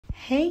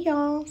Hey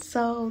y'all,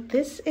 so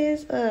this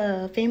is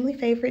a family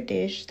favorite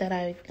dish that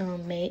I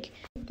make.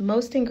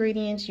 Most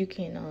ingredients you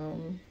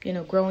can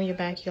grow in your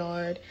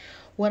backyard.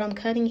 What I'm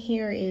cutting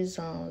here is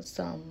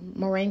some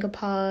moringa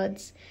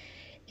pods.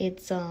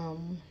 It's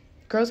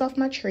grows off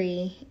my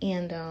tree,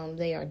 and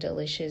they are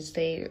delicious.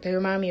 They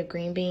remind me of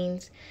green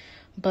beans,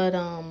 but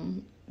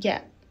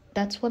yeah,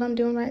 that's what I'm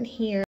doing right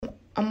here.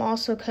 I'm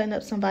also cutting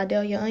up some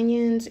Vidalia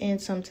onions and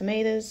some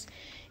tomatoes,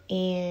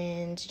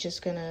 and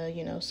just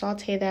gonna,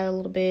 saute that a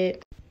little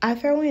bit. I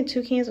throw in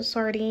 2 cans of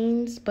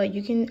sardines, but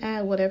you can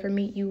add whatever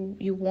meat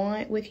you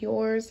want with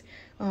yours.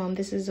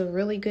 This is a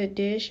really good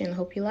dish, and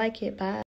hope you like it. Bye.